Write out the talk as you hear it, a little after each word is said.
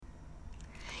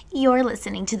You're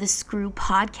listening to the Screw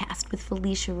Podcast with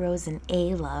Felicia Rose and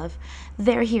A-Love.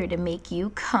 They're here to make you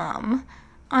come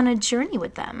on a journey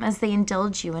with them as they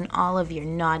indulge you in all of your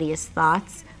naughtiest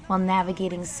thoughts while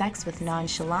navigating sex with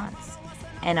nonchalance.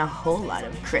 And a whole lot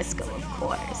of Crisco, of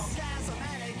course.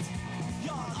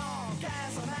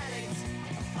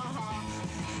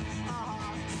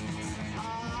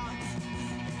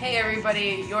 Hey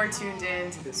everybody, you're tuned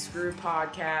in to the Screw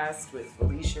Podcast with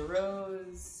Felicia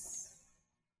Rose.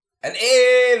 And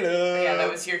A-Love. Yeah,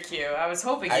 that was your cue. I was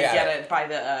hoping you'd get it by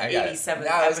the 87th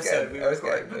episode we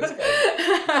recorded. That was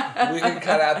good. We can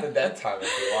cut out the dead time if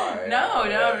you want. No.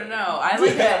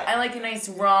 I like a nice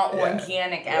raw,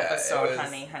 organic episode,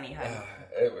 honey.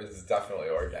 It was definitely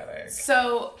organic.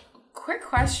 So, quick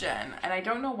question, and I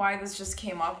don't know why this just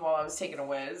came up while I was taking a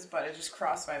whiz, but it just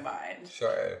crossed my mind.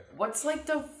 Sure. What's like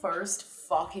the first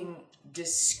fucking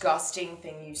disgusting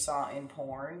thing you saw in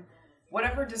porn?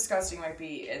 Whatever disgusting might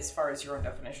be, as far as your own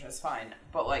definition, is fine.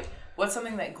 But, like, what's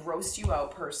something that grossed you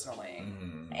out personally?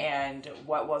 Mm-hmm. And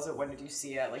what was it? When did you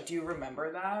see it? Like, do you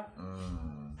remember that?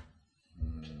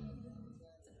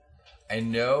 I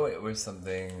know it was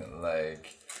something,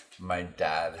 like, my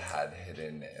dad had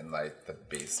hidden in, like, the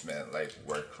basement, like,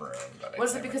 workroom.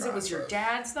 Was it because it was your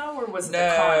dad's, though? Or was it the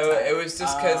content? content? No, it was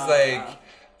just because, like...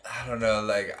 I don't know,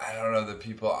 the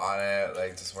people on it,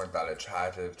 like, just weren't that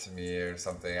attractive to me or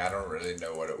something. I don't really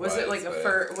know what it was. Was it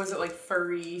like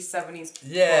furry 70s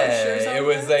yeah, or something? It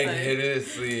was, like,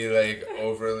 hideously, like,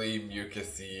 overly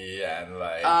mucusy and,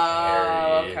 like,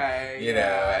 hairy. Okay, you know,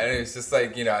 and it was just,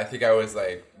 like, you know, I think I was,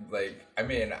 I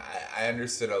mean, I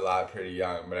understood a lot pretty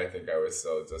young, but I think I was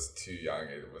still just too young.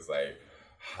 It was, like...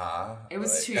 Huh? It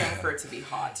was too young for it to be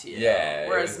hot to you. Yeah.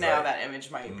 Whereas now that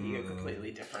image might be a completely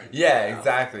different. Yeah,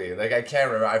 exactly. Like, I can't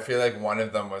remember. I feel like one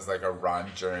of them was, like, a Ron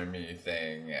Jeremy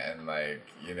thing. And, like,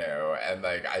 you know,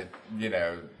 I, you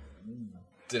know,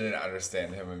 didn't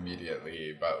understand him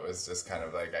immediately. But was just kind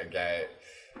of, like, I get...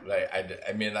 Like,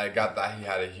 I mean, I got that he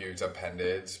had a huge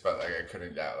appendage, but, like, I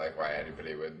couldn't get, like, why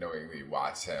anybody would knowingly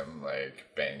watch him, like,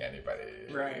 bang anybody.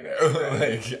 Right. You know,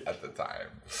 like, at the time.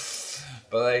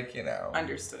 But, like, you know.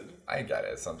 Understood. I get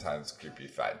it. Sometimes creepy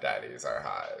fat daddies are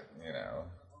hot, you know,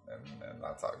 and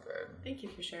that's all good. Thank you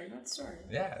for sharing that story.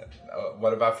 Yeah.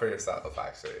 What about for yourself,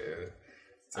 actually?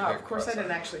 Of course I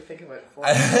didn't actually think of it for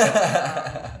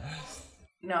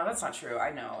No, that's not true.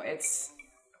 I know.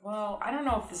 Well, I don't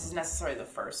know if this is necessarily the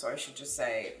first, so I should just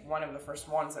say one of the first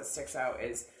ones that sticks out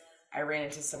is I ran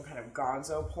into some kind of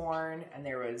gonzo porn, and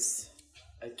there was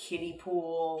a kiddie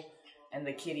pool, and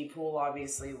the kiddie pool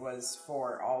obviously was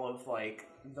for all of, like,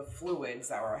 the fluids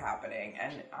that were happening,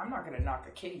 and I'm not going to knock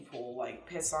a kiddie pool, like,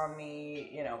 piss on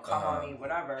me, you know, come on me,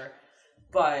 whatever,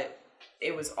 but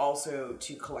it was also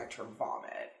to collect her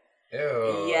vomit.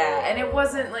 Ew. Yeah, and it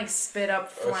wasn't like spit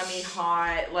up, phlegmy,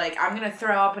 hot, like I'm gonna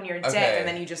throw up on your dick and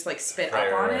then you just like spit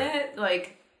up on it.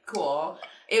 Like, cool.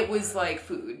 It was like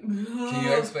food. Can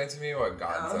you explain to me what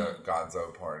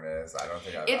gonzo porn is? I don't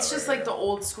think I've It's just like the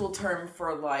old school term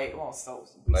for like, well,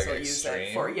 we still use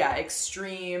it for,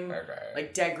 extreme,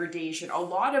 like degradation. A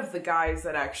lot of the guys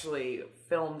that actually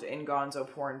filmed in gonzo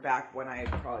porn back when I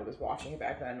probably was watching it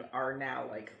back then are now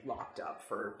like locked up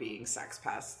for being sex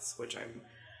pests, which I'm...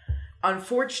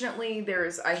 Unfortunately,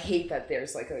 I hate that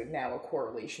there's like now a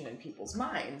correlation in people's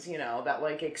minds, you know, that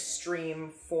like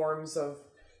extreme forms of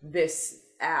this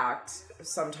act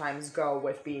sometimes go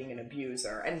with being an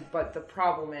abuser. But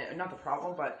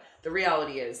the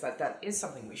reality is that is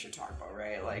something we should talk about,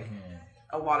 right? Like,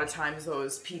 a lot of times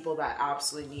those people that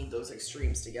absolutely need those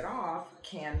extremes to get off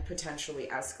can potentially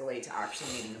escalate to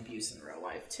actually needing abuse in real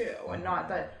life too. And not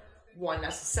that one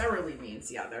necessarily means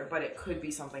the other, but it could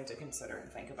be something to consider and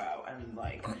think about. And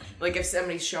like if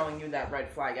somebody's showing you that red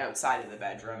flag outside of the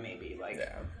bedroom, maybe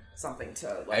something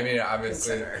to like, I mean,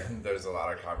 obviously consider. There's a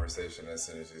lot of conversation as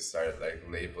soon as you start like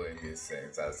labeling these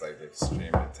things as like extreme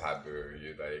and taboo.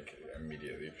 You like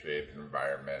immediately create an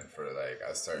environment for like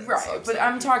a certain but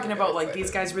I'm talking about like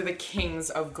these guys were the kings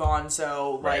of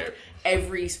gonzo. Like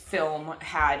every film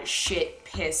had shit,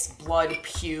 piss, blood,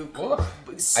 puke,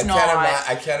 snot.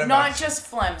 I can't imagine. Not just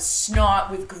phlegm, snot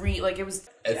with green. Like it was.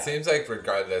 It seems like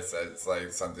regardless, it's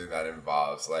like something that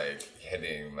involves like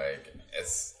hitting like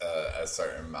a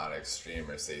certain amount of extreme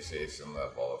or satiation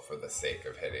level for the sake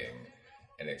of hitting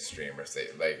an extreme or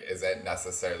like, is it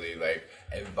necessarily like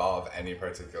involve any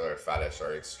particular fetish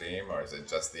or extreme, or is it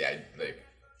just the like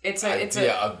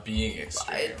idea of being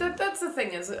extreme? That's the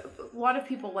thing, is a lot of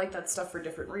people like that stuff for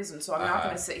different reasons, so I'm not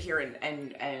going to sit here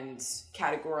and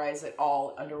categorize it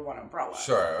all under one umbrella.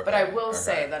 Sure. Okay, but I will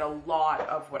say that a lot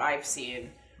of what I've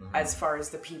seen as far as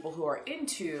the people who are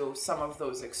into some of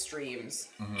those extremes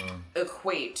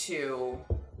equate to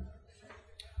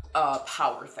a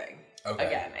power thing. Okay.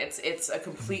 Again, it's a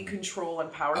complete control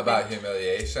and power about thing.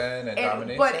 Humiliation and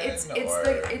domination. But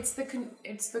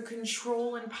it's the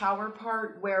control and power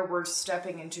part where we're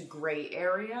stepping into gray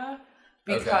area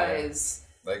because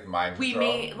like mind control.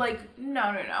 We may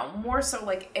no more so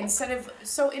like instead of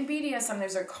so in BDSM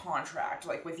there's a contract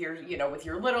like with your with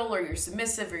your little or your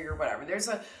submissive or your whatever there's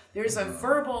a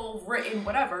verbal written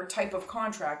whatever type of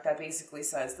contract that basically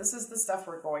says this is the stuff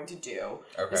we're going to do.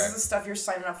 This is the stuff you're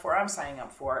signing up for. I'm signing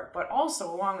up for. But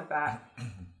also along with that,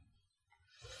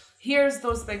 here's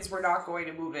those things we're not going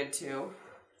to move into,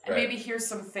 and maybe here's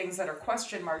some things that are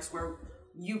question marks where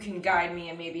you can guide me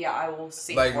and maybe I will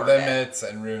see like limits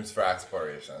and rooms for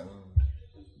exploration.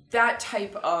 That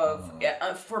type of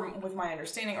with my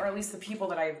understanding, or at least the people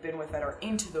that I've been with that are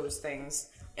into those things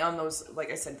on those,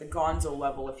 like I said, the gonzo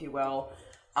level, if you will,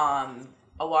 a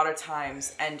lot of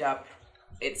times end up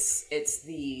it's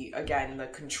the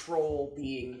control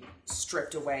being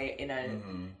stripped away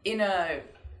in a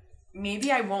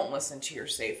maybe I won't listen to your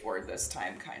safe word this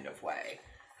time kind of way.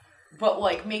 But,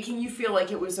 like, making you feel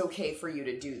like it was okay for you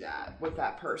to do that with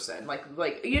that person. Like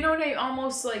you know what I mean?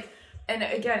 Almost like, and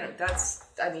again, that's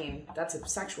a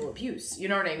sexual abuse. You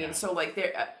know what I mean? So, like,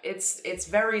 it's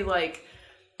very, like,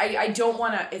 I don't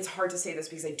want to, it's hard to say this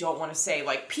because I don't want to say,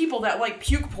 like, people that like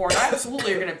puke porn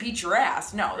absolutely are going to beat your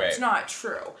ass. No, it's not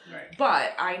true. Right.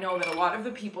 But I know that a lot of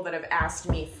the people that have asked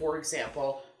me, for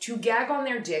example, to gag on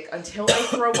their dick until I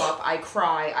throw up, I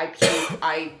cry, I puke,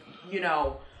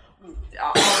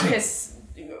 I'll piss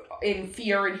in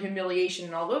fear and humiliation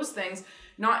and all those things.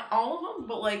 Not all of them,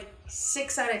 but like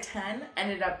 6 out of 10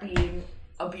 ended up being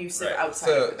abusive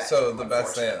outside of the bedroom. So the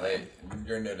best thing, like,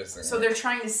 you're noticing. So they're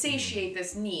trying to satiate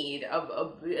this need of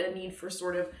a need for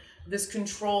sort of this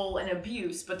control and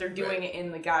abuse, but they're doing it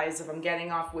in the guise of I'm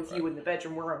getting off with you in the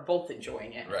bedroom. We're both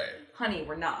enjoying it. Right. Honey,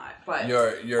 we're not. But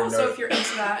you're also if you're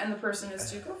into that and the person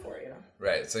is too, go for it,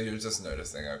 Right. So you're just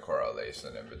noticing a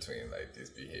correlation in between like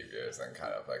these behaviors and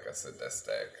kind of like a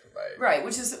sadistic like right,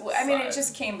 which is I mean it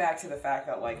just came back to the fact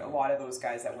that like a lot of those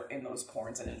guys that were in those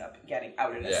porns ended up getting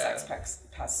outed as sex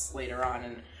pests later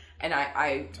on and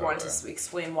I wanted to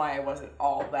explain why I wasn't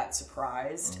all that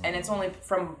surprised. And it's only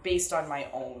based on my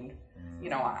own,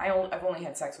 I've only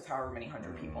had sex with however many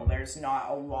hundred people. There's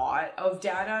not a lot of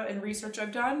data and research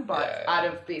I've done,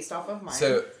 but based off of mine,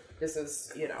 this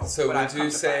is, So would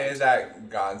you say that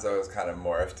gonzo is kind of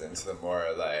morphed into the more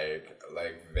like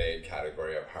vague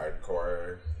category of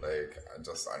hardcore, like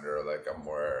just under like a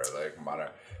more like modern?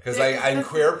 Because like in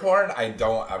queer porn, I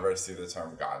don't ever see the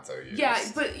term gonzo used. Yeah,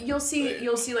 but you'll see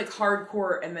like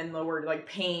hardcore and then the word like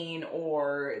pain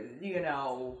or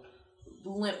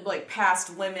like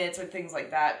past limits or things like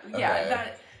that.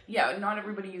 Yeah, not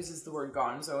everybody uses the word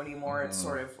gonzo anymore. It's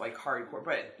sort of like hardcore,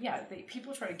 but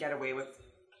people try to get away with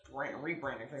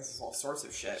rebranding things as all sorts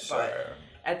of shit. Sure. But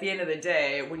at the end of the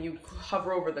day, when you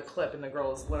hover over the clip and the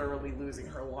girl is literally losing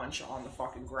her lunch on the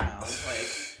fucking ground,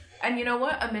 like. And you know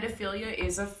what? Amidophilia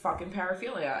is a fucking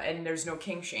paraphilia, and there's no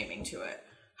kink shaming to it.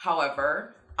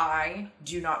 However, I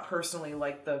do not personally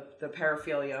like the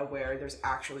paraphilia where there's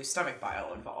actually stomach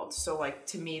bile involved. So, like,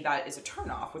 to me, that is a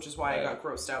turnoff, which is why I got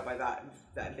grossed out by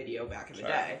that video back in the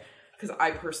day. Because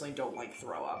I personally don't like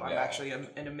throw up. I'm actually an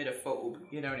amidophobe,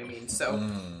 you know what I mean? So,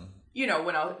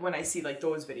 when I see, like,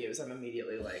 those videos, I'm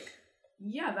immediately like...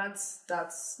 Yeah,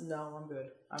 that's no,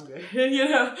 I'm good.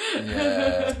 Yeah,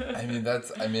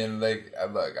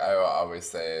 look, I always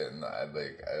say, and I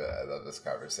love this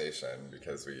conversation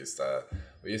because we used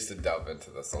to delve into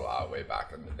this a lot way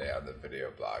back in the day on the video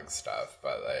blog stuff.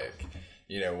 But like,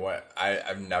 what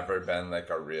I've never been like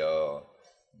a real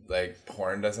like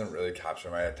porn doesn't really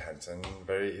capture my attention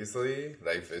very easily,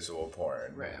 like visual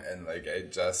porn, right? And like I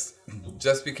just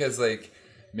because like.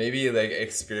 Maybe like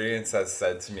experience has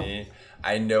said to me,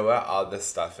 I know what all this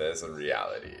stuff is in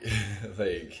reality.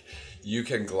 Like you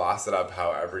can gloss it up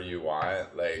however you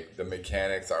want. Like the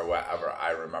mechanics are whatever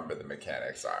I remember the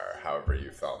mechanics are, however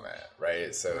you film it,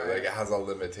 right? So like it has a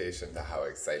limitation to how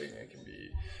exciting it can be.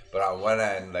 But on one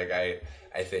end, like I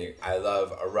think I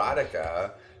love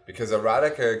erotica because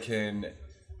erotica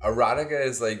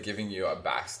is like giving you a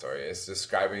backstory. It's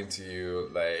describing to you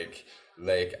like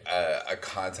a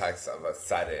context of a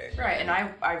setting. Right, and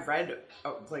I read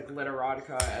like lit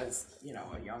erotica as,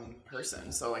 a young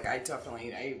person. So like I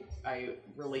definitely I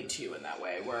relate to you in that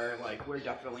way where like we're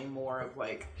definitely more of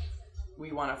like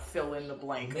we want to fill in the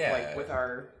blank of, like with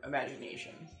our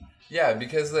imagination. Yeah,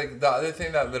 because like the other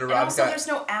thing that literotica... And also there's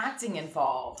no acting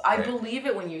involved. I believe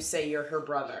it when you say you're her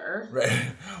brother.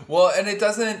 Right. Well, and it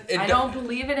doesn't... I don't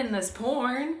believe it in this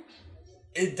porn.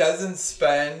 It doesn't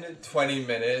spend 20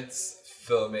 minutes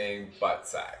filming butt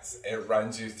sex. It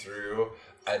runs you through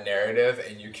a narrative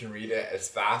and you can read it as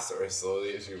fast or as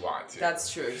slowly as you want to.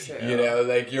 That's true too. You know,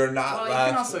 like you're not left.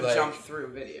 You can also like, jump through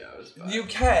videos. But. You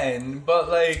can, but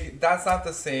like that's not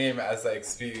the same as like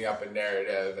speeding up a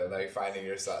narrative and like finding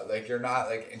yourself like you're not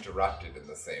like interrupted in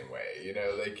the same way. You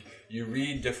know, like you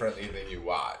read differently than you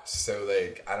watch. So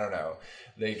like I don't know,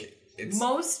 like it's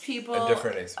most people a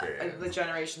different experience. The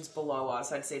generations below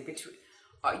us, I'd say between.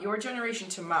 Your generation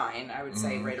to mine, I would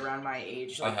say right around my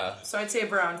age. Like, so I'd say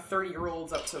around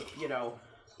 30-year-olds up to, you know,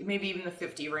 maybe even the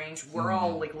 50 range. We're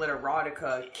all like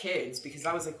literotica kids because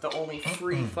that was like the only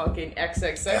free fucking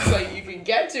XXX site you could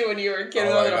get to when you were a kid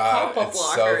without a pop-up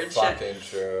blocker and shit. So fucking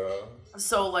true.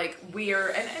 So like we're,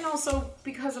 and also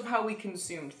because of how we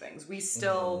consumed things, we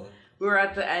still... We were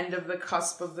at the end of the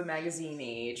cusp of the magazine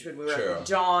age, when we were at the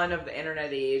dawn of the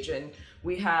internet age, and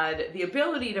we had the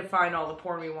ability to find all the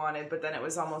porn we wanted, but then it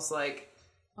was almost like,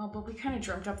 oh, but we kind of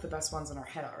dreamt up the best ones in our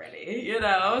head already, you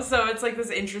know? So it's like this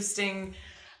interesting,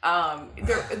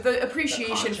 the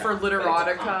appreciation for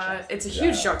literotica, it's a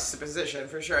huge juxtaposition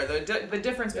for sure. The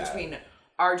difference between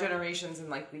our generations and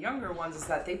like the younger ones is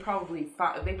that they probably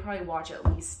watch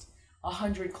at least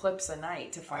 100 clips a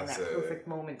night to find that perfect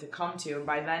moment to come to, and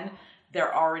by then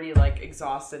they're already like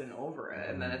exhausted and over it,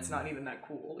 and then it's not even that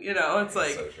cool, you know? It's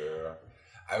like so true.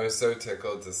 I was so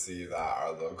tickled to see that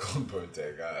our local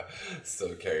bodega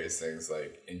still carries things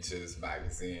like Inches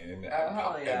magazine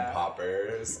and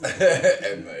Poppers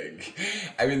and like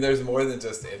I mean there's more than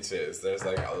just Inches, there's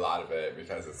like a lot of it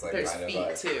because it's like there's kind feet of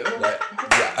like too.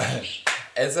 Yeah.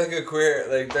 It's like a queer,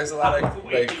 like there's a lot of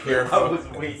like queer folks.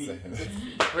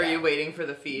 Were you waiting for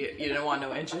the feet? You didn't want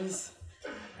no inches?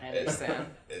 I understand.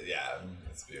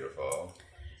 It's beautiful.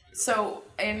 So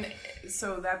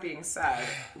that being said,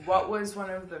 what was one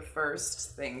of the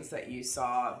first things that you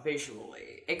saw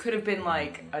visually? It could have been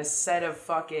like a set of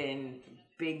fucking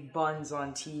big buns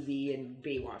on TV and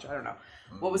Baywatch. I don't know.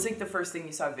 What was like the first thing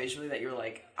you saw visually that you were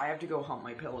like, I have to go hump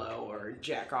my pillow or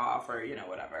jack off or, you know,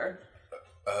 whatever?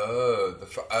 Okay.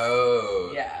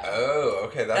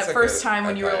 That's that first time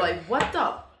when you were like, what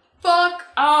the fuck?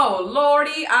 Oh,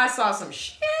 lordy, I saw some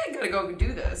shit. Gotta go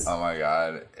do this. Oh my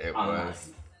god, it was.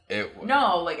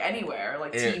 No, like anywhere,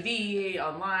 like TV,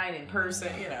 online, in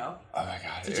person, you know. Oh my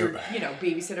god. Did your,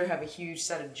 babysitter have a huge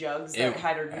set of jugs that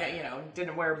had her,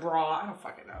 didn't wear a bra? I don't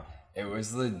fucking know. It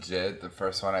was legit the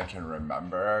first one I can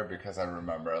remember because I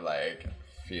remember like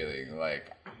feeling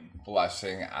like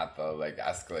blushing at the like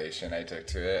escalation I took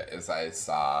to it as I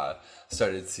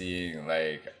started seeing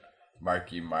like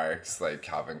Marky Mark's like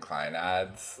Calvin Klein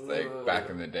ads like back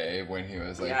in the day when he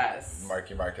was like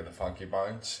Marky Mark and the Funky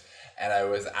Bunch, and I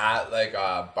was at like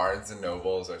Barnes and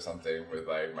Nobles or something with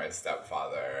like my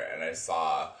stepfather, and I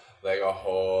saw like a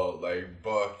whole like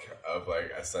book of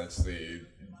like essentially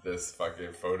this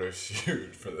fucking photo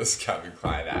shoot for this Calvin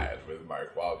Klein ad with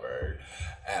Mark Wahlberg,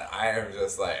 and I am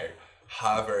just like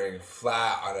hovering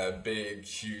flat on a big,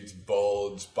 huge,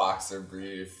 bulge boxer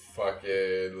brief,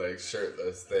 fucking like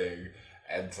shirtless thing,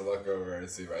 and to look over and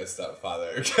see my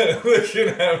stepfather kind of looking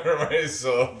over my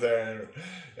shoulder,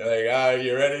 and like,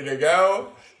 you ready to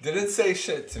go? Didn't say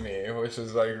shit to me, which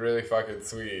was like really fucking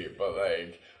sweet, but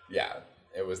like, yeah,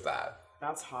 it was that.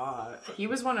 That's hot. He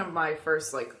was one of my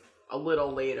first, like, a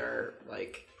little later,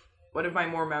 like, one of my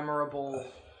more memorable.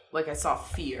 Like, I saw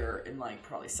Fear in, like,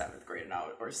 probably 7th grade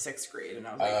or 6th grade, and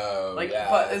I was like,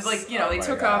 but it's like, they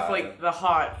took off, like, the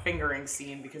hot fingering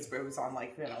scene because it was on,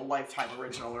 like, Lifetime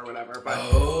original or whatever, but...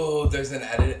 Oh, there's an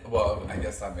edit? Well, I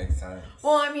guess that makes sense.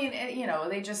 Well, I mean,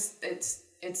 they just, it's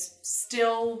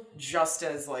still just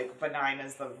as, like, benign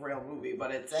as the real movie,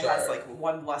 but it has, like,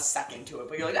 one less second to it,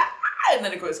 but you're like, and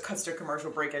then it cuts to a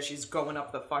commercial break as she's going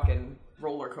up the fucking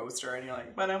roller coaster, and you're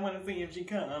like, but I want to see if she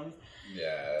comes.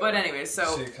 Yeah. But anyway,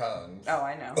 so... She comes. Oh,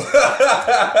 I know.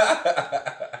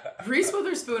 Reese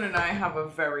Witherspoon and I have a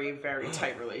very, very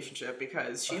tight relationship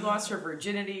because she lost her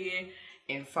virginity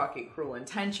in fucking Cruel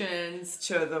Intentions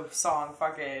to the song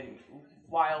fucking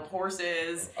Wild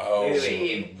Horses. Oh,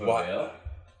 what?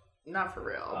 Not for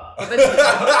real. But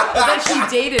then she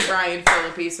dated Ryan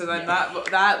Phillippe, so then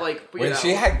that like when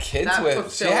she had kids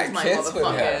with him.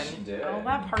 Oh,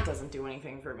 that part doesn't do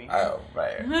anything for me. Oh,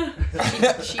 right.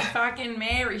 she fucking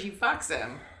married. She fucks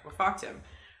him. Or fucked him.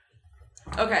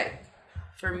 Okay,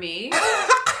 for me,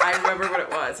 I remember what it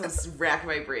was. I was racking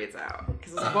my braids out.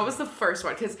 Because I was like, what was the first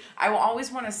one? Because I will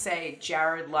always want to say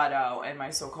Jared Leto and My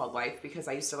So-Called Life because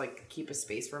I used to like keep a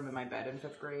space for him in my bed in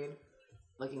 5th grade.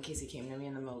 Like in case he came to me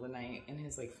in the middle of the night in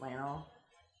his like flannel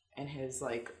and his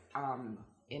like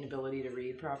inability to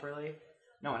read properly.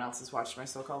 No one else has watched My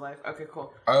So-Called Life. Okay,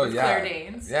 cool. Oh, with yeah. Claire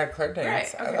Danes. Yeah, Claire Danes.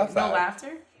 Right. Okay. I love that. No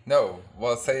laughter? No.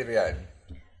 Well, say it again.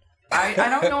 I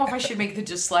don't know if I should make the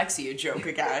dyslexia joke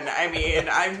again. I mean,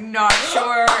 I'm not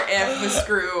sure if the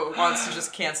screw wants to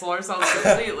just cancel ourselves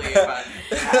completely, but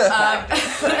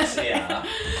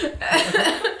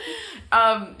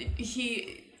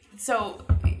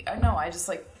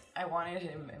I wanted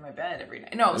him in my bed every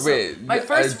night. No, so wait, my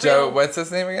first Joe, what's his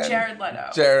name again? Jared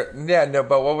Leto. Yeah, no,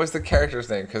 but what was the character's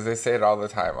name? Because they say it all the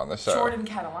time on the show. Jordan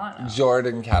Catalano.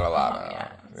 Jordan Catalano. Oh,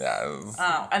 yes. Yes.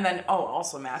 Oh, and then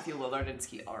also Matthew Lillard and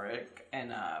Skeet Ulrich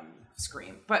and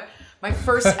Scream. But my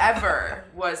first ever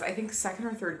was I think 2nd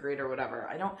or 3rd grade or whatever.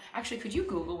 I don't actually. Could you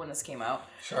Google when this came out?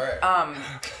 Sure.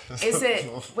 Is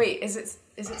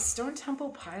it Stone Temple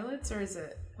Pilots or is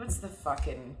it what's the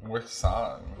fucking which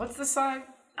song? What's the song?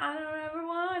 I don't ever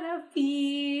wanna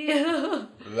feel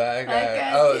like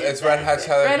it's Red Hot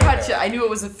Chili. Red Hot Chili. I knew it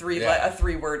was a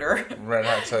three-worder. Red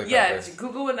Hot Chili. Yeah,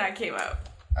 Google when that came out.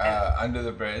 Under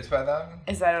the Bridge by them.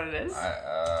 Is that what it is?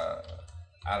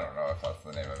 I don't know if that's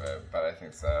the name of it, but I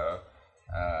think so.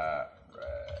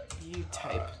 You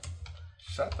type.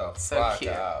 Shut the so fuck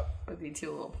cute. up. With the 2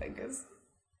 little fingers.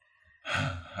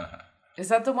 Is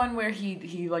that the one where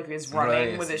he like is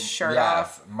running with his shirt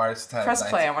off? March 10th. Press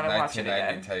play. I want to watch it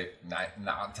again.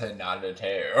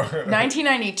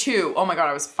 1992. Oh my god,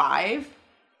 I was 5.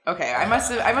 Okay, I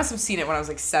must have seen it when I was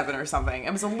like 7 or something.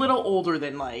 I was a little older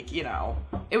than like, you know.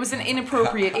 It was an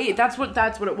inappropriate age. That's what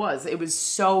it was. It was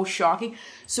so shocking.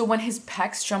 So when his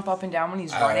pecs jump up and down when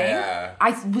he's running,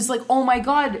 I was like, "Oh my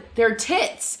god, they're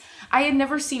tits." I had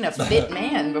never seen a fit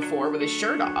man before with his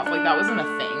shirt off. Like, that wasn't a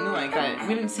thing. Like,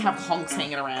 we didn't have hunks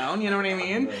hanging around, you know what I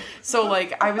mean? So,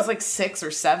 like, I was, like, 6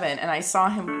 or 7, and I saw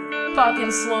him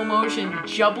fucking slow motion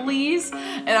jubblies,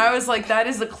 and I was like, that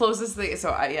is the closest thing. So,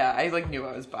 I like, knew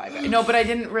I was bi. No, but I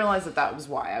didn't realize that was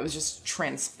why. I was just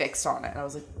transfixed on it, and I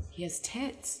was like, he has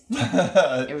tits.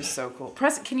 It was so cool.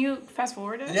 Can you fast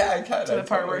forward it? Yeah, I can. To the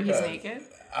part where he's naked?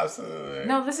 Absolutely.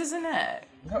 No, this isn't it.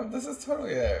 No, this is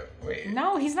totally it. Wait.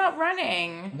 No, he's not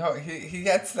running. No, he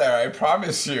gets there. I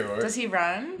promise you. Does he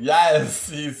run? Yes,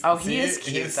 he is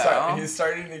cute though. He's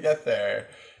starting to get there.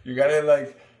 You gotta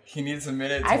like. He needs a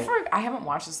minute. I haven't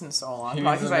watched this in so long. He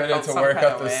needs a minute to work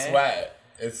up the sweat.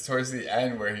 It's towards the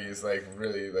end where he's like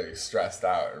really like stressed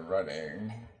out and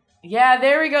running. Yeah,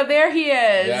 there we go. There he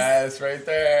is. Yes, right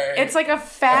there. It's like a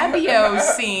Fabio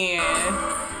scene.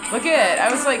 Look at it. I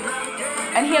was like.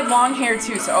 And he had long hair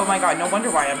too, so oh my god, no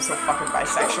wonder why I'm so fucking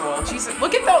bisexual. Jesus,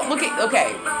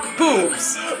 okay,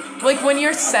 boobs. Like when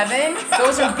you're 7,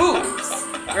 those are boobs,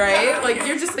 right? Like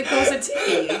you're just like, those are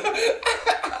titties.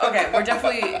 Okay,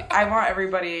 I want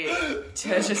everybody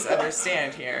to just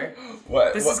understand here.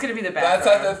 What? This is gonna be the background.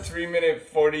 That's at the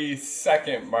 3-minute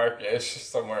 40-second mark-ish,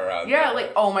 somewhere around there. Yeah,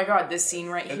 like, oh my god, this scene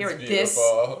right here. It's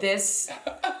beautiful. This.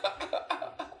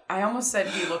 I almost said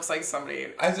he looks like somebody.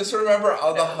 I just remember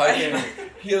all the hugging.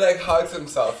 He like hugs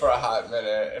himself for a hot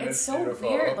minute, and it's so beautiful.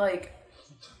 Weird. Like,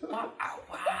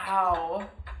 wow.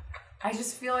 I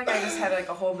just feel like I just had like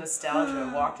a whole nostalgia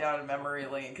and walked out of memory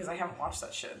lane because I haven't watched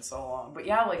that shit in so long. But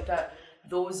yeah, like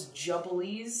those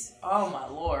jubblies. Oh my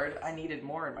lord, I needed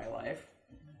more in my life.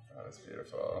 That was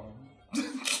beautiful.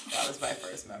 That was my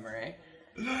first memory.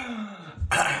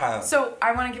 So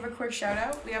I want to give a quick shout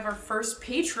out. We have our first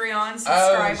Patreon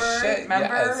subscriber,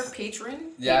 member,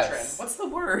 patron. Yes. Patron. What's the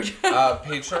word?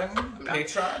 Patron.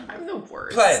 I'm the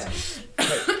worst. Pledge.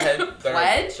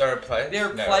 Pledge? They're a pledge. They're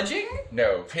pledging?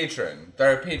 No, patron.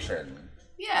 They're a patron.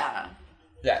 Yeah.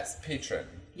 Yes, patron.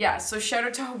 Yeah. So shout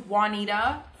out to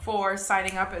Juanita for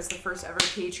signing up as the first ever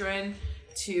patron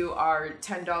to our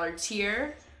 $10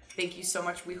 tier. Thank you so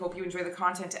much. We hope you enjoy the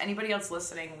content. To anybody else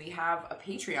listening, we have a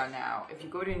Patreon now. If you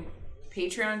go to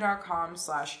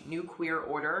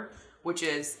patreon.com/newqueerorder, which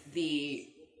is the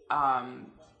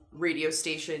radio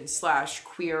station /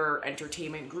 queer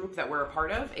entertainment group that we're a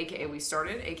part of, aka we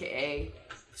started, aka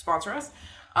sponsor us.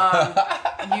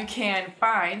 You can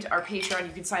find our Patreon.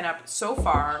 You can sign up. So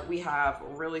far, we have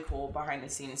really cool behind the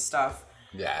scenes stuff.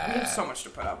 Yeah. We have so much to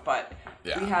put up, but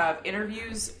we have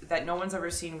interviews that no one's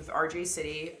ever seen with RJ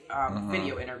City,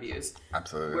 video interviews.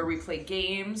 Absolutely. Where we play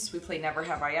games. We play Never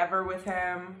Have I Ever with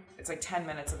him. It's like 10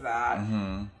 minutes of that.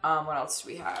 What else do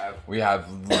we have? We have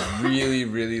really,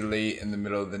 really late in the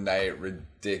middle of the night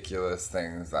ridiculous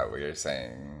things that we are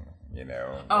saying. you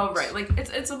know. Oh, right. Like,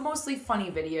 it's a mostly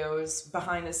funny videos,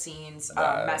 behind the scenes,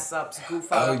 mess ups,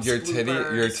 goof ups. Oh, your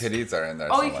titties are in there.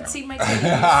 Oh, somewhere. You can see my titties.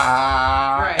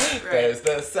 right. There's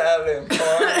the selling point.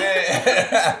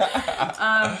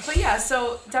 But yeah,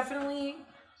 so definitely,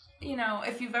 you know,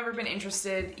 if you've ever been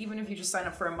interested, even if you just sign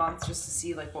up for a month just to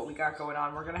see like what we got going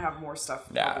on, we're gonna have more stuff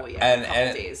probably in a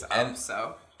couple days up.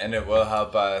 So. And it will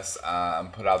help us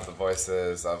put out the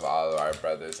voices of all of our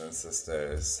brothers and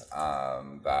sisters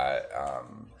that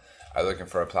are looking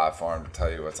for a platform to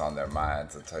tell you what's on their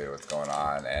minds and tell you what's going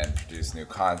on and produce new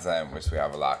content, which we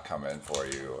have a lot coming for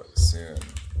you soon.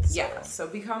 Yeah, so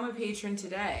become a patron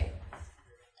today.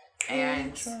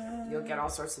 And you'll get all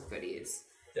sorts of goodies.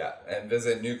 Yeah, and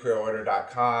visit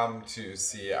nuclearorder.com to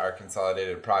see our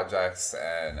consolidated projects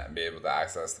and be able to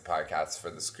access the podcasts for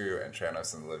The Screw and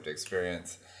Tranos and the Lived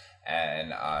Experience,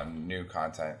 and new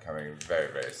content coming very,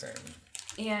 very soon.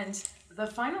 And the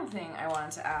final thing I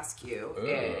wanted to ask you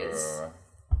is,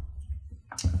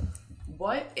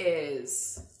 what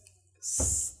is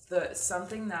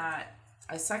something that,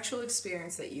 a sexual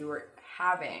experience that you were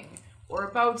having or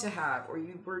about to have, or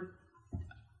you were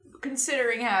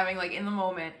considering having, like in the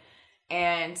moment,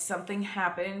 and something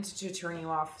happened to turn you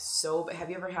off so bad? Have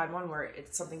you ever had one where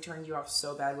something turned you off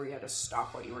so bad where you had to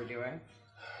stop what you were doing?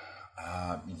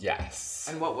 Yes.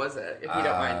 And what was it, if you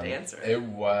don't mind answering? It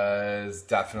was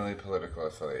definitely political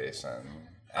affiliation.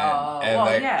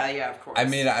 Yeah, of course. I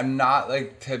mean, I'm not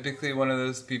like typically one of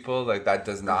those people like that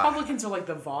does not. Republicans are like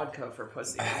the vodka for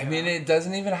pussy. I mean, it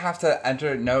doesn't even have to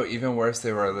enter. No, even worse,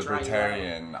 they were a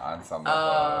libertarian on some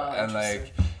level, and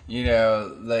like, you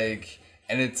know, like,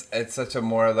 and it's such a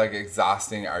more like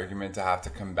exhausting argument to have to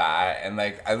combat. And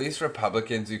like, at least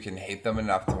Republicans, you can hate them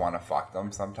enough to want to fuck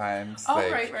them sometimes. Oh,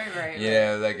 like, right. You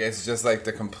know, like it's just like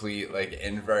the complete like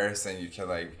inverse, and you can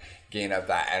like gain up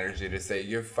that energy to say,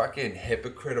 you're fucking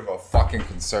hypocrite of a fucking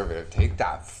conservative. Take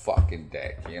that fucking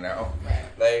dick, you know? Right.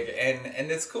 Like, and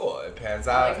it's cool. It pans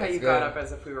out. I like how you got up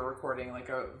as if we were recording like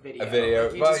a video.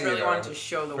 Like, you just really wanted to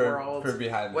show the world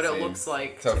what it looks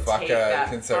like to fuck take a that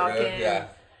conservative. Yeah.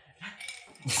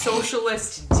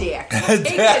 Socialist dick. Take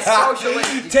this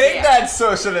socialist dick. Take that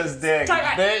socialist dick,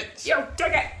 bitch. Yo,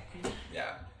 take it.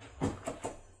 Yeah.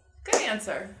 Good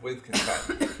answer. With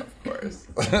consent, of course.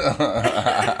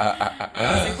 I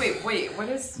was like, wait, what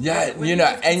is... Yeah, what you know,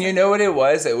 and you know what it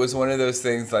was? It was one of those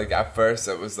things, like, at first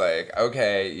it was like,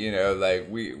 okay, you know, like,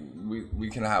 we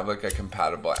can have, like, a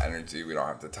compatible energy. We don't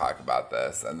have to talk about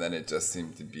this. And then it just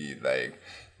seemed to be, like,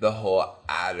 the whole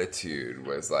attitude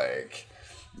was, like...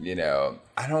 You know,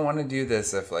 I don't want to do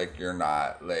this if, like, you're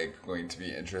not, like, going to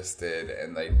be interested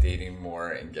in, like, dating more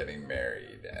and getting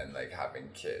married and, like, having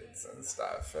kids and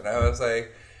stuff. And I was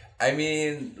like, I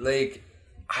mean, like,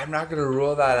 I'm not going to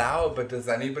rule that out, but does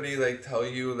anybody, like, tell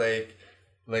you, like,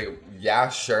 yeah,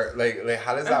 sure. Like,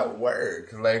 how does that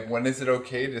work? Like, when is it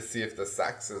okay to see if the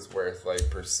sex is worth, like,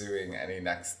 pursuing any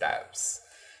next steps?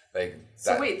 Like,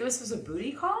 so wait, this was a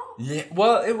booty call? Yeah,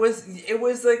 well, it was,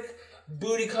 like,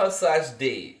 booty call /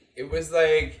 date. It was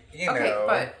like, you know. Okay,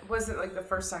 but was it like the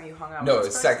first time you hung out? No, it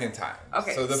was second time.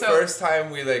 Okay, so the first time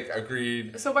we like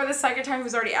agreed. So by the second time he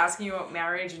was already asking you about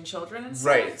marriage and children and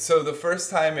stuff? Right. So the first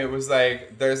time it was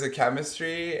like there's a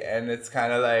chemistry and it's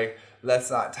kind of like let's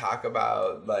not talk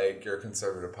about like your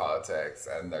conservative politics,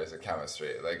 and there's a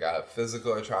chemistry like a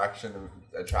physical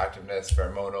attractiveness,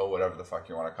 pheromonal, whatever the fuck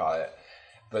you want to call it.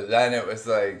 But then it was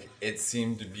like it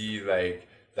seemed to be like.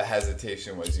 The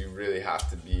hesitation was you really have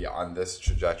to be on this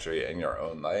trajectory in your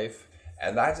own life.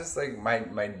 And that just like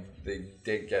the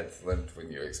dick gets limped when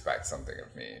you expect something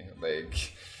of me.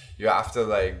 Like you have to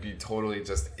like be totally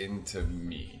just into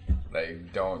me.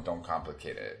 Like don't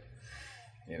complicate it.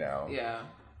 You know? Yeah.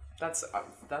 That's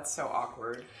so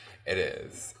awkward. It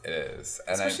is. And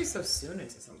especially so soon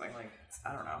into something like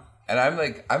I don't know. And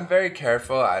I'm very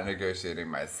careful at negotiating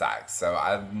my sex. So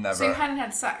I've never. So you hadn't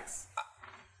had sex?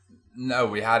 No,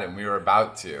 we hadn't. We were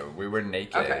about to. We were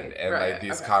naked, and like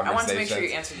these conversations. I wanted to make sure you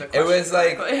answered the question. It was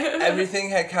like everything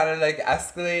had kind of like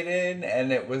escalated,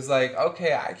 and it was like,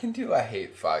 okay, I can do a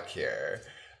hate fuck here,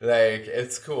 like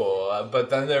it's cool. But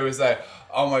then there was like,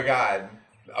 oh my god,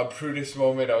 a prudish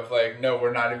moment of like, no,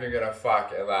 we're not even gonna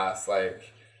fuck unless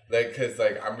like, cause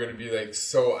like I'm gonna be like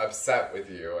so upset with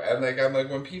you, and like I'm like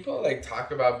when people like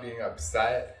talk about being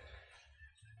upset.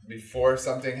 Before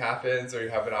something happens or you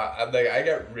have I'm like I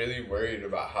get really worried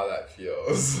about how that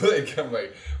feels. Like I'm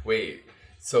like, wait,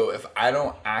 so if I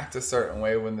don't act a certain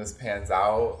way when this pans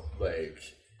out, like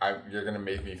you're gonna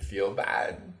make me feel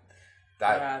bad.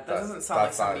 That doesn't sound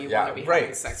like somebody you want to be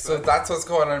having sex with. So that's what's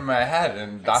going on in my head,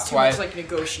 and that's too why much like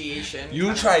negotiation.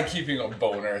 You try keeping a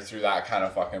boner through that kind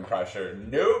of fucking pressure.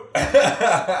 Nope.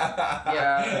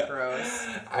 Yeah, gross.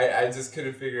 I just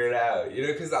couldn't figure it out. You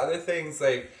know, because other things,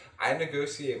 like, I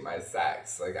negotiate my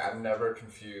sex. Like, I'm never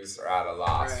confused or at a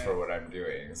loss for what I'm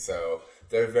doing. So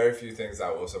there are very few things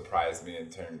that will surprise me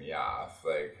and turn me off.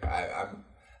 Like,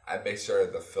 I make sure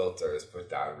the filter is put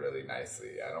down really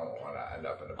nicely. I don't want to end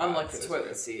up in a bad unlike the situation.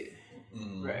 toilet seat.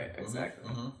 Mm-hmm. Right, exactly.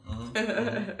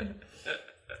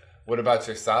 What about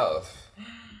yourself?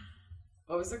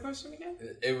 What was the question again?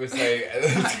 It was like...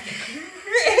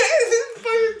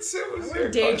 We're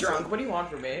day drunk. What do you want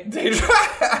from me? Day drunk.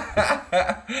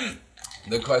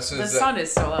 The question is... The sun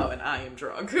is still out and I am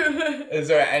drunk. Is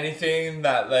there anything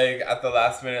that, like, at the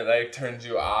last minute, like, turns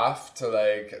you off to,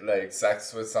 like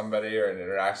sex with somebody or an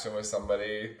interaction with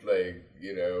somebody? Like,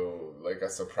 you know, like a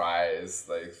surprise,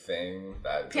 like, thing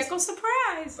that... Pickle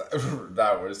surprise!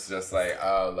 That was just, like,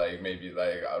 oh, like, maybe,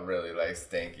 like, a really, like,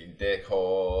 stanky dick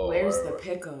hole. Where's the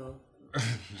pickle?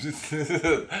 That's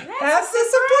the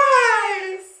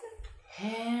surprise!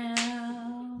 Hell...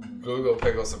 Google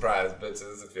pickle surprise,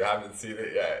 bitches, if you haven't seen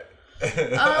it yet.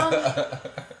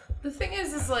 The thing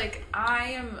is like,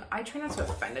 I try not to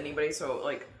offend anybody, so,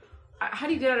 like, how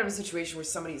do you get out of a situation where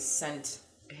somebody's scent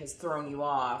has thrown you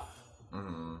off,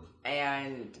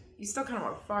 and you still kind of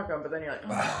want to fuck them, but then you're like,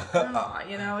 oh,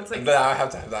 you know, it's like... Then I have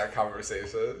to have that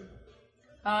conversation.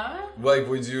 Like,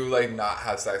 would you, like, not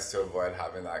have sex to avoid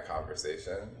having that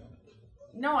conversation?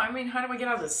 No, I mean, how do I get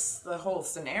out of the whole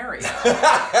scenario?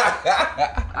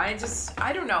 I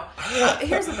don't know.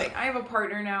 Here's the thing. I have a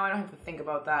partner now. I don't have to think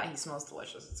about that. He smells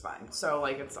delicious. It's fine. So,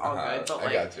 like, it's all good. But, like,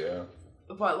 I got you.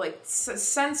 But, like,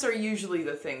 scents are usually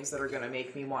the things that are going to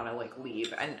make me want to, like,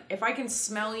 leave. And if I can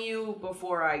smell you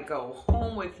before I go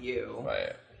home with you...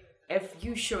 Right. If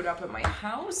you showed up at my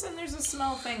house and there's a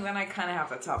smell thing, then I kind of have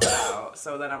to tough it out.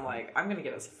 So then I'm like, I'm going to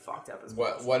get as fucked up as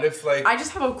possible. What if, like... I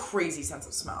just have a crazy sense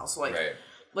of smell. So,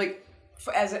 like,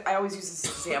 as I always use this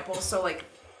example. So, like,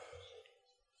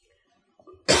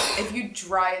 if you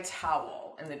dry a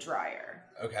towel in the dryer.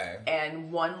 Okay.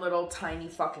 And one little tiny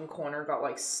fucking corner got,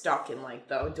 like, stuck in, like,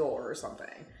 the door or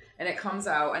something. And it comes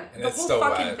out, and the whole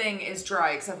fucking thing is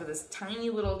dry except for this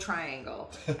tiny little triangle.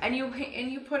 and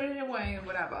you put it away and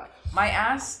whatever. My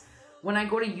ass, when I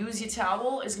go to use your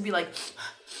towel, is gonna be like,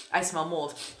 I smell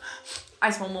mold. I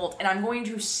smell mold. And I'm going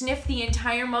to sniff the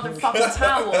entire motherfucking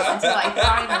towel until I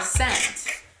find a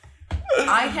scent.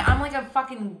 I'm like a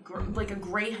fucking, like a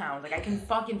greyhound. Like, I can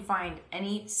fucking find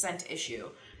any scent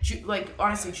issue. Like,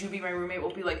 honestly, Juby, my roommate, will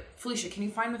be like, Felicia, can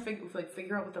you find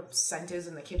figure out what the scent is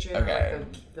in the kitchen? Okay. Or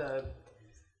like the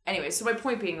Anyway, so my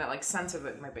point being that, like, scents are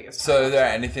my biggest So is there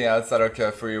anything else that'll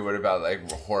kill for you? What about,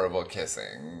 like, horrible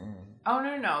kissing? Oh,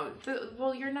 no.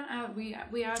 Well, you're not, we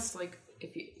asked, like,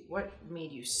 what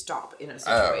made you stop in a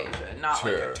situation, not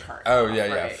like a turn. Oh,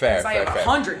 yeah, right? fair. Because I have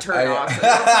 100 turn-offs.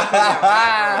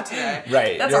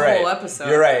 Right, that's a whole episode.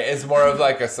 You're right. It's more of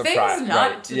like a surprise. Things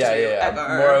not to do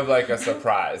ever. More of like a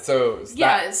surprise. So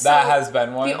that has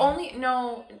been one.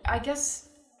 I guess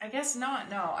not.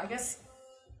 No, I guess.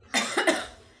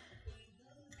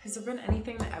 Has there been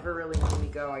anything that ever really made me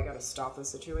go, I gotta stop the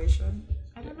situation?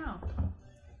 I don't know.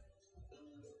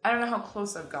 I don't know how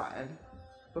close I've gotten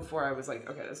before I was like,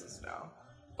 okay, this is no.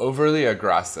 Overly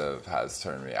aggressive has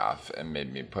turned me off and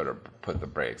made me put the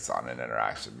brakes on an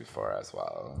interaction before as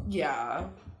well. Yeah.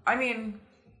 I mean,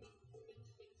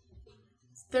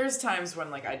 there's times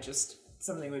when, like,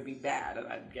 something would be bad and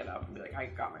I'd get up and be like, I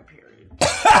got my period.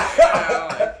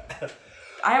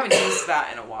 I haven't used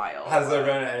that in a while. Has there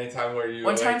been any time where you...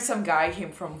 One time some guy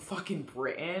came from fucking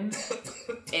Britain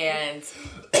and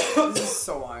this is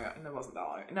so long ago. It wasn't that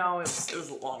long. No, it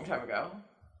was a long time ago.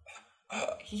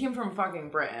 He came from fucking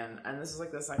Britain, and this is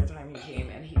like the second time he came,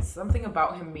 and something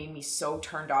about him made me so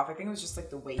turned off. I think it was just like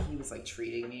the way he was like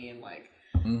treating me, and like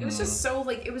it was just so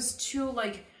like it was too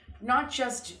like not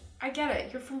just I get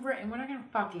it, you're from Britain, we're not gonna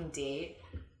fucking date,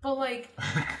 but like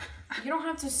you don't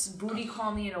have to booty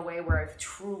call me in a way where I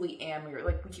truly am your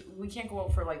like we can't go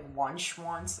out for like lunch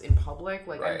once in public,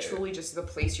 like right. I'm truly just the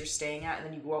place you're staying at, and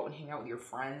then you go out and hang out with your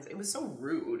friends. It was so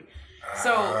rude.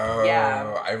 So,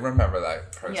 yeah. I remember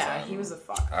that person. Yeah, he was a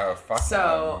fuck. Oh, fuck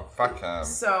him. Fuck him.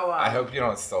 So, I hope you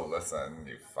don't still listen,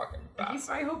 you fucking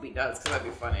bastard. I hope he does, because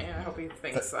that'd be funny. I hope he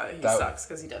thinks that he sucks,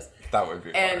 because he does. That would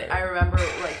be funny. And I remember,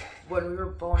 like, when we were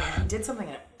boning, he did something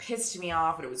and it pissed me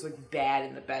off, and it was, like, bad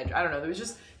in the bed. I don't know, there was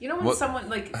just, you know when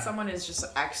someone is just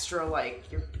extra, like,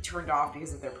 you're turned off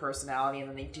because of their personality, and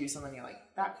then they do something, and you're like,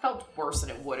 that felt worse than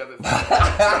it would have if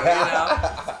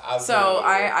I So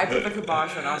I put the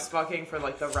kibosh on us fucking for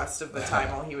like the rest of the time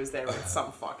while he was there with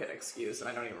some fucking excuse, and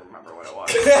I don't even remember what it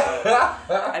was.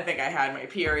 I think I had my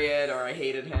period, or I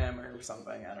hated him, or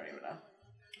something. I don't even know.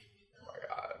 Oh my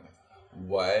god.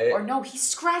 What? Or no, he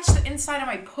scratched the inside of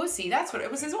my pussy. That's what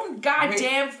it was. His own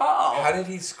goddamn fault. How did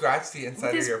he scratch the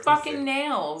inside of your pussy? With his fucking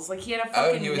nails. Like he had a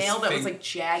fucking nail that was like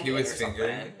jagged or something.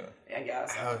 Fingering. I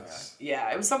guess.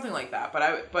 Yeah, it was something like that.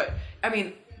 But I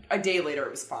mean, a day later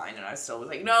it was fine, and I still was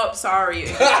like, nope, sorry.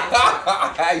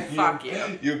 Fuck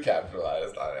you. You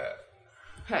capitalized on it.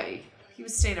 Hey, he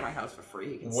was staying at my house for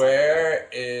free. Where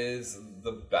is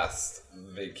the best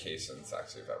vacation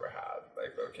sex you've ever had,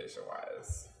 like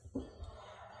location-wise?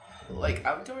 Like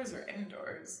outdoors or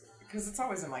indoors? Because it's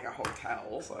always in like a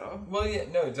hotel, so. Well, yeah,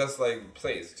 no, just like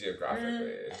place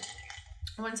geographically.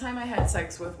 One time I had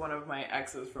sex with one of my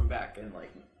exes from back in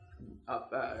like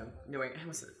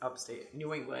upstate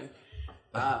New England.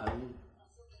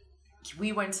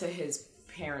 We went to his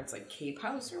parents' like Cape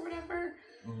house or whatever,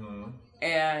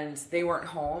 and they weren't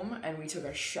home, and we took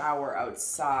a shower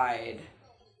outside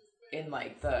in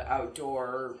like the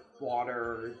outdoor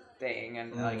water thing,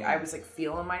 and like I was like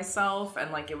feeling myself,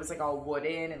 and like it was like all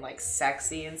wooden and like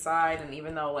sexy inside, and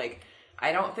even though like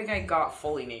I don't think I got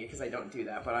fully naked because I don't do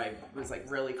that, but I was like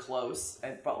really close,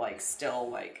 but like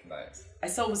still like nice. I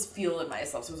still was feeling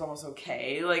myself, so it was almost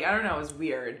okay. Like I don't know, it was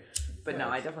weird, but no,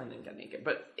 I definitely didn't get naked.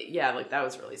 But yeah, like that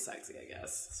was really sexy, I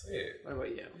guess. Sweet. What about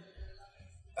you?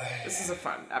 This is a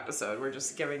fun episode. We're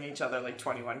just giving each other like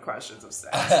 21 questions of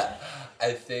sex.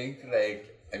 I think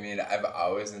like I mean I've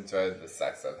always enjoyed the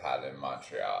sex I've had in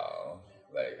Montreal.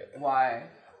 Like why?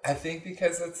 I think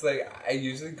because it's like I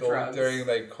usually go drugs. During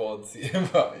like cold season.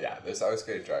 Well, yeah, there's always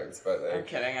great drugs, but like, I'm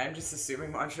kidding. I'm just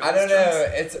assuming Montreal. I don't know.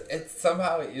 It's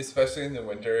somehow, especially in the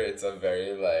winter, it's a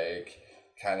very like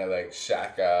kind of like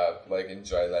shack up, like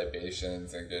enjoy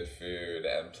libations and good food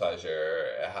and pleasure.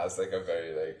 It has like a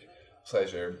very like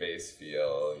pleasure based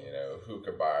feel. You know,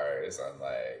 hookah bars and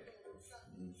like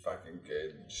fucking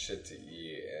good shit to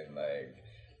eat and like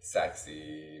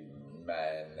sexy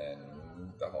men and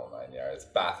the whole 9 yards.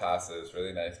 Bathhouses,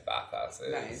 really nice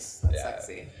bathhouses. Nice, that's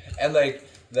sexy. And like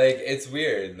it's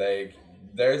weird. Like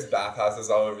there's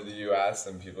bathhouses all over the U.S.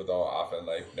 and people don't often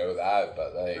like know that,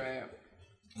 but like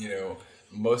you know,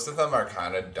 most of them are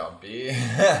kind of dumpy.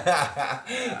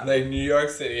 Like New York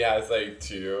City has like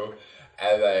 2,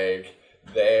 and like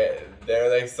they're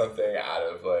like something out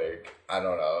of like I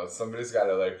don't know. Somebody's got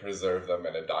to like preserve them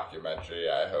in a documentary.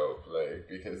 I hope like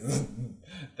because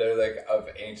they're like of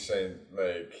ancient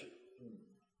like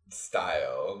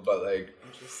style, but like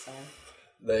interesting.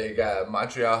 Like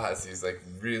Montreal has these like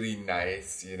really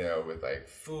nice, you know, with like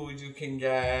food you can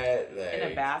get like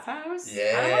in a bathhouse.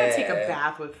 Yeah, I don't want to take a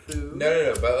bath with food.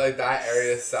 No, but like that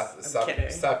area is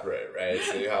separate, right?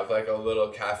 So you have like a little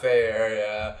cafe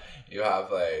area. You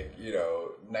have like, you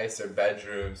know, nicer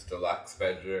bedrooms, deluxe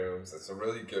bedrooms. It's a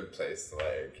really good place to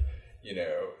like, you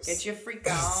know, get your freak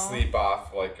on. Sleep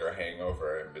off like your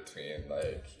hangover in between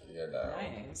like, you know,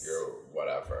 your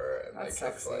whatever. And that's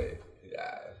like sexy. It's like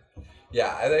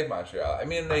yeah, I like Montreal. I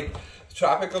mean like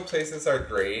tropical places are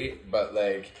great, but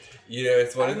like, you know,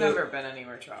 it's one I've of the never been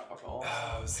anywhere tropical.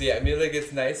 Oh, see, I mean like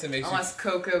it's nice. It makes unless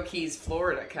Cocoa Keys,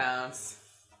 Florida counts.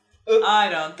 I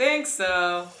don't think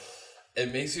so.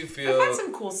 It makes you feel. I've had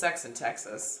some cool sex in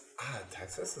Texas.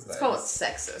 Texas is nice. Let's call it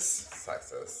Sexus.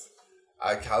 Texas.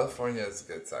 California is a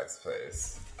good sex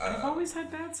place. I've always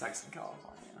had bad sex in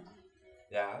California.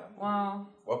 Yeah? Well.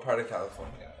 What part of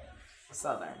California?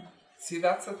 Southern. See,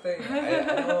 that's the thing.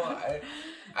 I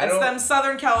it's them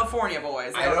Southern California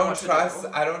boys. I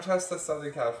don't trust the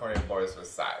Southern California boys with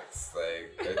sex.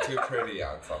 Like, they're too pretty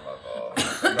on some level.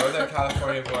 Northern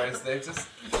California boys, they're just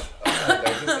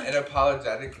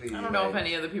unapologetically. I don't know if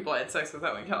any of the people I had sex with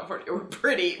out in California were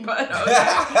pretty, but okay.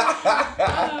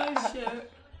 Oh, shit.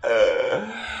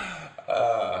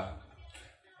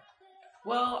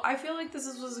 Well, I feel like this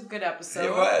was a good episode.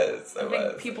 It was. I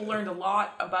think people learned a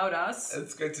lot about us.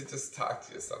 It's good to just talk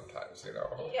to you sometimes, you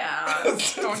know. Yeah,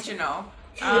 don't you know?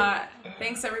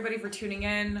 Thanks everybody for tuning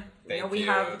in. We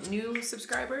have new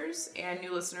subscribers and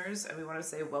new listeners, and we want to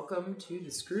say welcome to the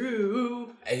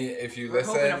screw. And if you We're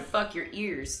listen, hoping to fuck your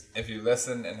ears. If you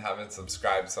listen and haven't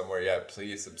subscribed somewhere yet,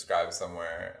 please subscribe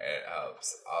somewhere. It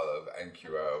helps Olive and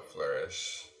QO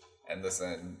flourish. And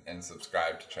listen and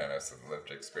subscribe to Tranos of the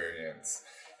Lived Experience.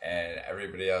 And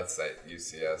everybody else that you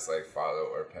see us like follow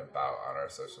or pimp out on our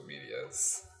social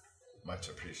medias. Much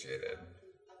appreciated.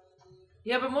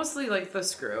 Yeah, but mostly like the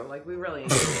screw. Like we really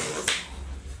enjoy this.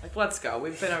 Like, let's go.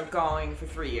 We've been going for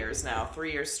 3 years now.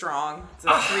 3 years strong. It's a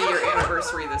 3-year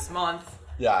anniversary this month.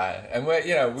 Yeah, and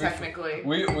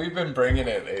we've been bringing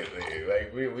it lately.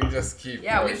 Like we just keep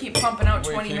we keep pumping out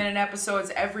 20-minute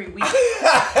episodes every week.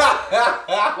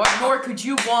 What more could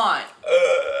you want?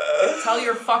 Tell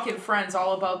your fucking friends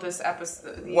all about this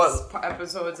episode. These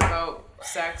episodes about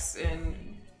sex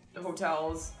in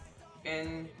hotels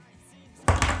in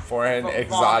foreign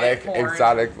exotic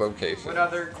locations. What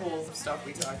other cool stuff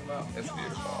we talk about? It's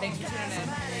beautiful. Thanks for tuning in.